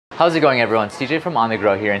How's it going, everyone? It's TJ from On The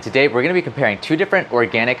Grow here, and today we're going to be comparing two different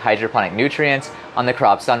organic hydroponic nutrients on the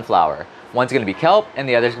crop sunflower. One's going to be Kelp and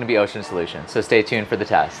the other's going to be OceanSolution, so stay tuned for the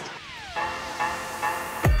test.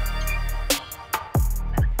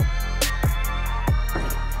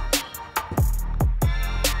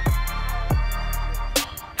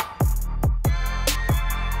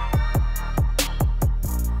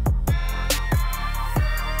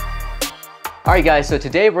 Alright guys, so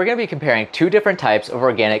today we're going to be comparing two different types of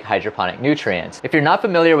organic hydroponic nutrients. If you're not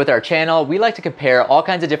familiar with our channel, we like to compare all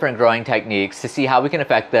kinds of different growing techniques to see how we can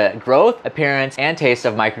affect the growth, appearance, and taste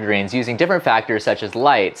of microgreens using different factors such as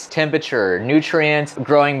lights, temperature, nutrients,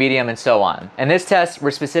 growing medium, and so on. In this test,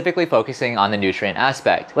 we're specifically focusing on the nutrient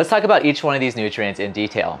aspect. Let's talk about each one of these nutrients in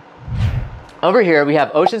detail. Over here, we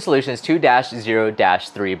have OceanSolution's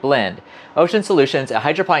 2-0-3 blend. OceanSolution's a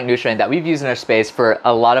hydroponic nutrient that we've used in our space for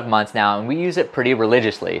a lot of months now, and we use it pretty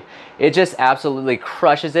religiously. It just absolutely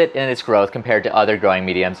crushes it in its growth compared to other growing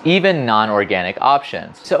mediums, even non-organic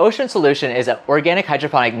options. So OceanSolution is an organic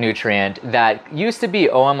hydroponic nutrient that used to be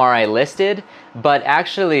OMRI listed, but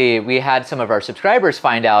actually we had some of our subscribers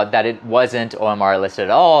find out that it wasn't OMRI listed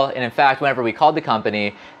at all. And in fact, whenever we called the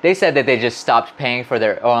company, they said that they just stopped paying for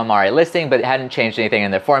their OMRI listing, but it hadn't changed anything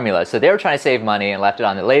in their formula. So they were trying to save money and left it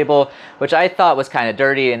on the label, which I thought was kind of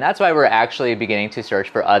dirty. And that's why we're actually beginning to search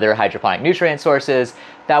for other hydroponic nutrient sources.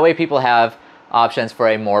 That way people have options for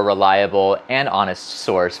a more reliable and honest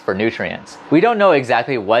source for nutrients. We don't know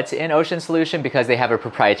exactly what's in OceanSolution because they have a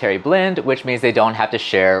proprietary blend, which means they don't have to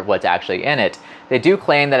share what's actually in it. They do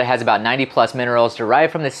claim that it has about 90 plus minerals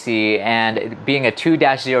derived from the sea, and being a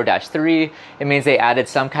 2-0-3, it means they added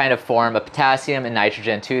some kind of form of potassium and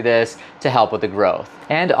nitrogen to this to help with the growth.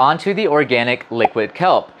 And onto the organic liquid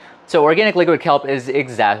kelp. So organic liquid kelp is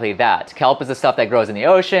exactly that. Kelp is the stuff that grows in the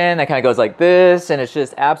ocean, that kind of goes like this, and it's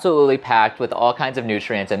just absolutely packed with all kinds of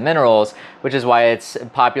nutrients and minerals, which is why it's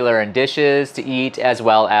popular in dishes to eat as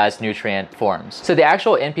well as nutrient forms. So the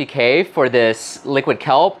actual NPK for this liquid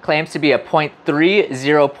kelp claims to be a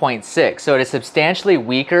 0.30.6. So it is substantially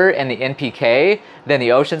weaker in the NPK than the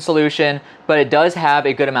OceanSolution, but it does have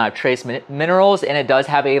a good amount of trace minerals, and it does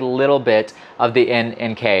have a little bit of the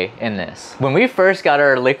NK in this. When we first got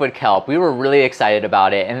our liquid kelp, we were really excited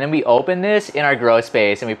about it, and then we opened this in our grow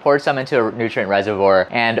space and we poured some into a nutrient reservoir,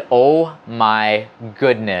 and oh my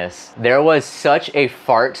goodness, there was such a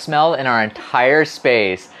fart smell in our entire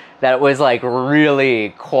space that was like really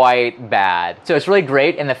quite bad. So it's really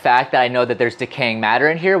great in the fact that I know that there's decaying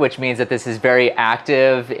matter in here, which means that this is very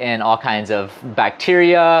active in all kinds of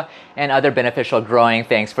bacteria and other beneficial growing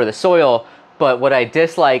things for the soil. But what I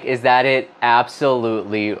dislike is that it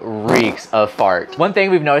absolutely reeks of fart. One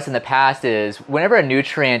thing we've noticed in the past is whenever a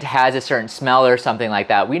nutrient has a certain smell or something like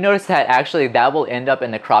that, we notice that actually that will end up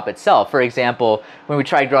in the crop itself. For example, when we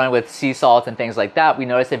tried growing with sea salt and things like that, we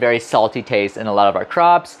noticed a very salty taste in a lot of our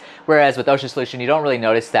crops. Whereas with OceanSolution, you don't really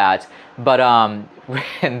notice that. But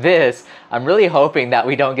in this, I'm really hoping that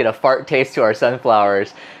we don't get a fart taste to our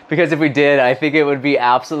sunflowers, because if we did, I think it would be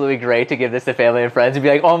absolutely great to give this to family and friends and be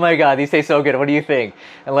like, oh my god, these taste so good, what do you think?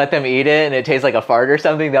 And let them eat it and it tastes like a fart or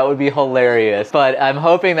something. That would be hilarious. But I'm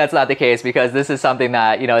hoping that's not the case, because this is something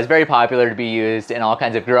that, you know, is very popular to be used in all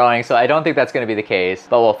kinds of growing, so I don't think that's going to be the case,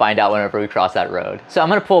 but we'll find out whenever we cross that road. So I'm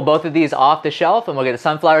going to pull both of these off the shelf and we'll get the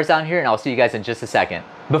sunflowers down here, and I'll see you guys in just a second.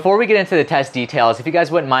 Before we get into the test details, if you guys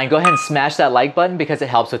wouldn't mind, go ahead and smash that like button because it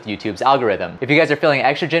helps with YouTube's algorithm. If you guys are feeling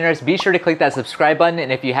extra generous, be sure to click that subscribe button,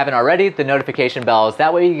 and if you haven't already, the notification bells.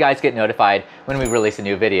 That way you guys get notified when we release a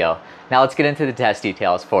new video. Now let's get into the test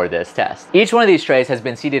details for this test. Each one of these trays has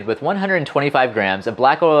been seeded with 125 grams of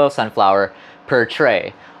black oil sunflower per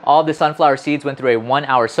tray. All of the sunflower seeds went through a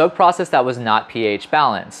 1-hour soak process that was not pH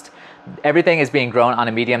balanced. Everything is being grown on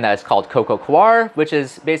a medium that is called coco coir, which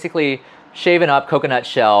is basically shaven up coconut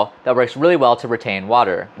shell that works really well to retain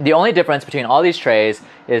water. The only difference between all these trays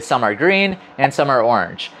is some are green and some are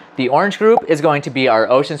orange. The orange group is going to be our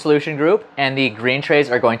OceanSolution group, and the green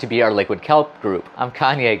trays are going to be our liquid kelp group. I'm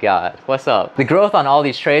Kanye God. What's up? The growth on all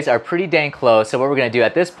these trays are pretty dang close, so what we're going to do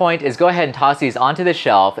at this point is go ahead and toss these onto the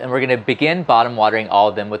shelf, and we're going to begin bottom watering all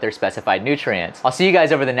of them with their specified nutrients. I'll see you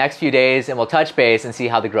guys over the next few days, and we'll touch base and see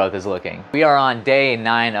how the growth is looking. We are on day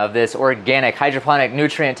 9 of this organic hydroponic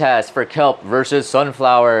nutrient test for kelp versus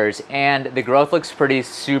sunflowers, and the growth looks pretty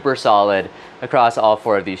super solid across all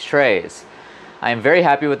 4 of these trays. I am very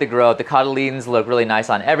happy with the growth. The cotyledons look really nice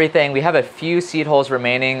on everything. We have a few seed holes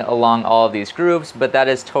remaining along all of these groups, but that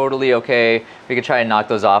is totally okay. We could try and knock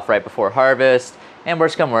those off right before harvest. And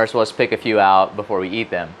worst come worst, we'll just pick a few out before we eat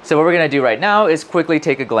them. So what we're gonna do right now is quickly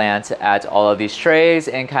take a glance at all of these trays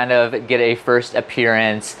and kind of get a first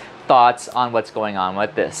appearance thoughts on what's going on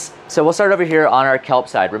with this. So we'll start over here on our kelp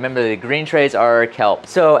side. Remember, the green trays are our kelp.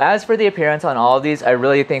 So as for the appearance on all of these, I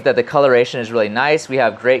really think that the coloration is really nice. We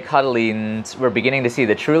have great cotyledons. We're beginning to see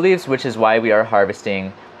the true leaves, which is why we are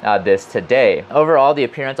harvesting this today. Overall, the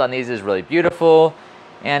appearance on these is really beautiful,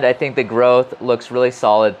 and I think the growth looks really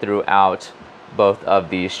solid throughout both of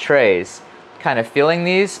these trays. Kind of feeling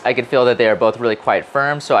these, I can feel that they are both really quite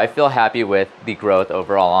firm, so I feel happy with the growth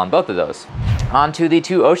overall on both of those. On to the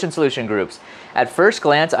two OceanSolution groups. At first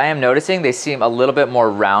glance, I am noticing they seem a little bit more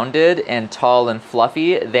rounded and tall and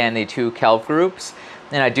fluffy than the two kelp groups,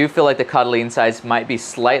 and I do feel like the cotyledon size might be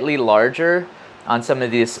slightly larger on some of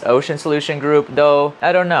this OceanSolution group, though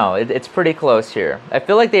I don't know, it's pretty close here. I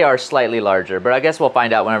feel like they are slightly larger, but I guess we'll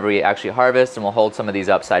find out whenever we actually harvest, and we'll hold some of these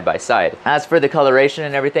up side by side. As for the coloration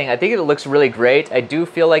and everything, I think it looks really great. I do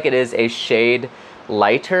feel like it is a shade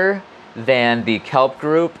lighter than the kelp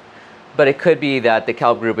group, but it could be that the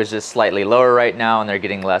kelp group is just slightly lower right now and they're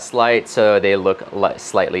getting less light, so they look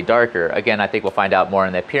slightly darker. Again, I think we'll find out more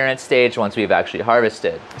in the appearance stage once we've actually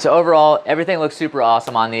harvested. So overall, everything looks super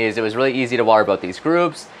awesome on these. It was really easy to water both these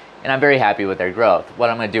groups, and I'm very happy with their growth. What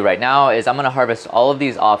I'm gonna do right now is I'm gonna harvest all of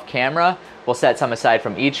these off camera. We'll set some aside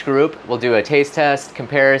from each group. We'll do a taste test,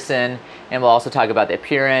 comparison, and we'll also talk about the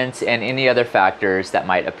appearance and any other factors that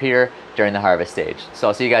might appear during the harvest stage. So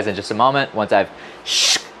I'll see you guys in just a moment once I've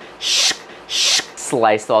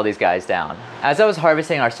sliced all these guys down. As I was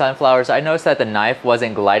harvesting our sunflowers, I noticed that the knife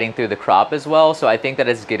wasn't gliding through the crop as well, so I think that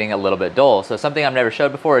it's getting a little bit dull. So something I've never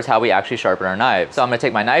showed before is how we actually sharpen our knives. So I'm gonna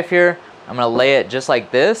take my knife here, I'm gonna lay it just like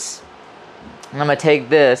this, and I'm gonna take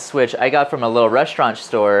this, which I got from a little restaurant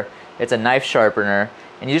store. It's a knife sharpener,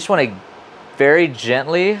 and you just wanna very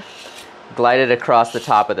gently glide it across the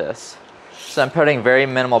top of this. So I'm putting very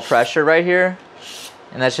minimal pressure right here,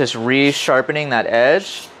 and that's just re-sharpening that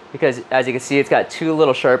edge, because as you can see, it's got two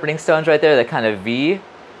little sharpening stones right there that kind of V,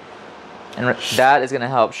 and that is gonna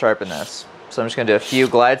help sharpen this. So I'm just gonna do a few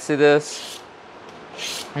glides through this.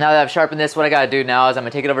 Now that I've sharpened this, what I gotta do now is I'm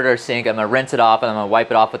gonna take it over to our sink, I'm gonna rinse it off, and I'm gonna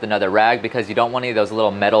wipe it off with another rag, because you don't want any of those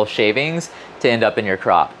little metal shavings to end up in your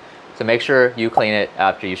crop. So make sure you clean it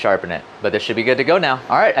after you sharpen it. But this should be good to go now.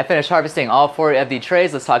 All right, I finished harvesting all 4 of the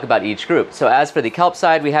trays. Let's talk about each group. So as for the kelp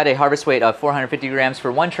side, we had a harvest weight of 450 grams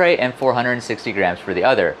for one tray and 460 grams for the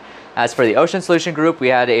other. As for the OceanSolution group, we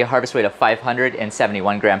had a harvest weight of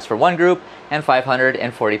 571 grams for one group and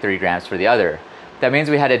 543 grams for the other. That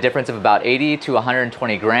means we had a difference of about 80 to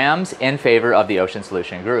 120 grams in favor of the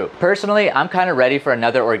OceanSolution group. Personally, I'm kind of ready for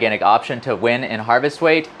another organic option to win in harvest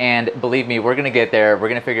weight, and believe me, we're gonna get there. We're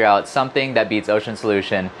gonna figure out something that beats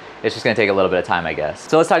OceanSolution. It's just gonna take a little bit of time, I guess.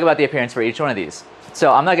 So let's talk about the appearance for each one of these.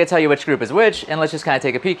 So I'm not gonna tell you which group is which, and let's just kind of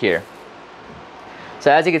take a peek here.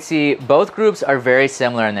 So as you can see, both groups are very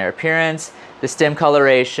similar in their appearance. The stem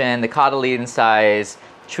coloration, the cotyledon size,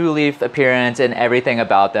 true leaf appearance, and everything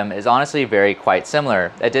about them is honestly quite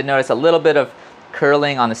similar. I did notice a little bit of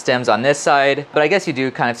curling on the stems on this side, but I guess you do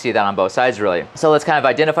kind of see that on both sides really. So let's kind of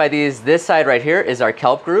identify these. This side right here is our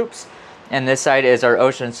kelp groups, and this side is our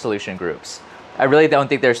OceanSolution groups. I really don't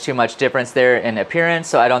think there's too much difference there in appearance,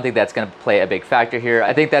 so I don't think that's gonna play a big factor here.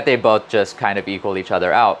 I think that they both just kind of equal each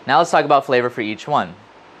other out. Now let's talk about flavor for each one.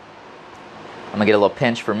 I'm gonna get a little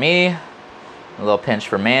pinch for me, a little pinch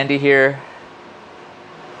for Mandy here.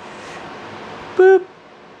 Boop.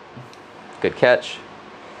 Good catch.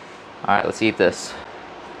 All right, let's eat this.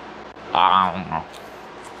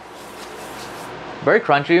 Very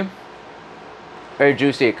crunchy, very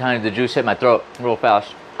juicy. Kind of the juice hit my throat real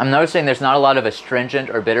fast. I'm noticing there's not a lot of astringent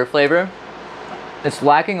or bitter flavor. It's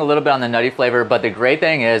lacking a little bit on the nutty flavor, but the great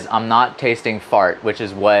thing is I'm not tasting fart, which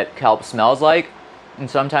is what kelp smells like. And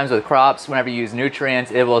sometimes with crops, whenever you use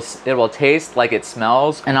nutrients, it will taste like it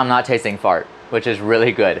smells, and I'm not tasting fart, which is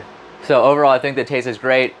really good. So overall, I think the taste is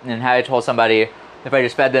great, and had I told somebody if I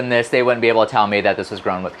just fed them this, they wouldn't be able to tell me that this was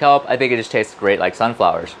grown with kelp. I think it just tastes great like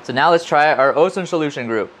sunflowers. So now let's try our OceanSolution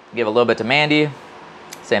group. Give a little bit to Mandy.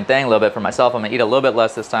 Same thing, a little bit for myself. I'm gonna eat a little bit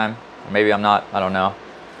less this time. Or maybe I'm not, I don't know.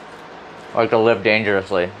 I like to live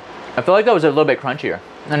dangerously. I feel like that was a little bit crunchier.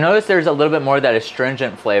 I noticed there's a little bit more of that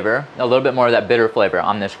astringent flavor, a little bit more of that bitter flavor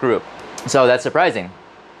on this group. So that's surprising.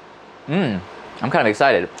 I'm kind of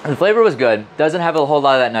excited. The flavor was good. Doesn't have a whole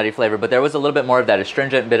lot of that nutty flavor, but there was a little bit more of that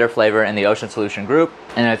astringent, bitter flavor in the OceanSolution group,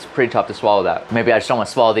 and it's pretty tough to swallow that. Maybe I just don't want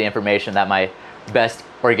to swallow the information that my best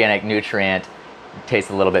organic nutrient tastes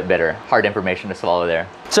a little bit bitter. Hard information to swallow there.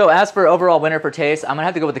 So as for overall winner for taste, I'm gonna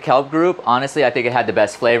have to go with the kelp group. Honestly, I think it had the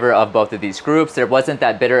best flavor of both of these groups. There wasn't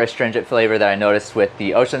that bitter astringent flavor that I noticed with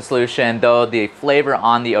the OceanSolution, though the flavor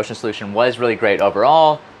on the OceanSolution was really great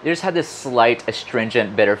overall. It just had this slight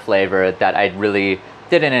astringent bitter flavor that I really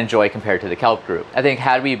didn't enjoy compared to the kelp group. I think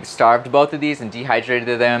had we starved both of these and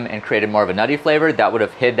dehydrated them and created more of a nutty flavor, that would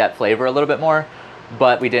have hid that flavor a little bit more,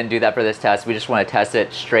 but we didn't do that for this test. We just want to test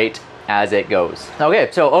it straight as it goes. Okay,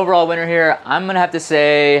 so overall winner here, I'm gonna have to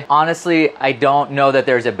say, honestly, I don't know that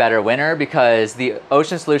there's a better winner because the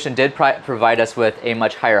OceanSolution did provide us with a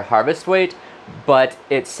much higher harvest weight, but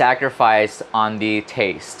it sacrificed on the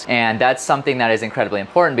taste. And that's something that is incredibly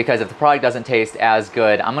important because if the product doesn't taste as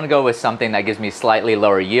good, I'm gonna go with something that gives me slightly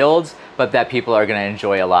lower yields, but that people are gonna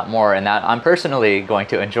enjoy a lot more and that I'm personally going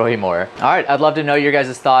to enjoy more. All right, I'd love to know your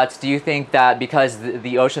guys' thoughts. Do you think that because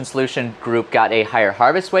the OceanSolution group got a higher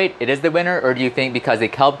harvest weight, it is the winner? Or do you think because the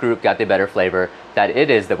kelp group got the better flavor, that it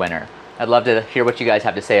is the winner? I'd love to hear what you guys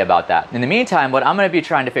have to say about that. In the meantime, what I'm gonna be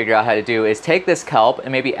trying to figure out how to do is take this kelp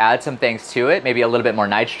and maybe add some things to it, maybe a little bit more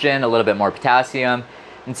nitrogen, a little bit more potassium,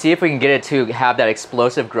 and see if we can get it to have that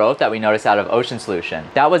explosive growth that we noticed out of OceanSolution.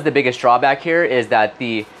 That was the biggest drawback here, is that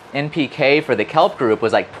the NPK for the kelp group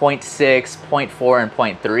was like 0.6, 0.4, and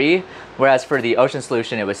 0.3, whereas for the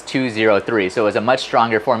OceanSolution it was 203. So it was a much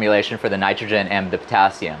stronger formulation for the nitrogen and the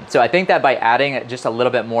potassium. So I think that by adding just a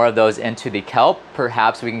little bit more of those into the kelp,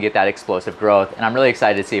 perhaps we can get that explosive growth, and I'm really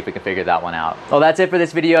excited to see if we can figure that one out. Well, that's it for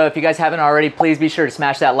this video. If you guys haven't already, please be sure to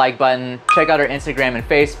smash that like button. Check out our Instagram and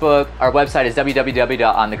Facebook. Our website is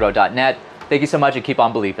www.onthegrow.net. Thank you so much and keep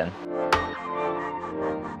on believing.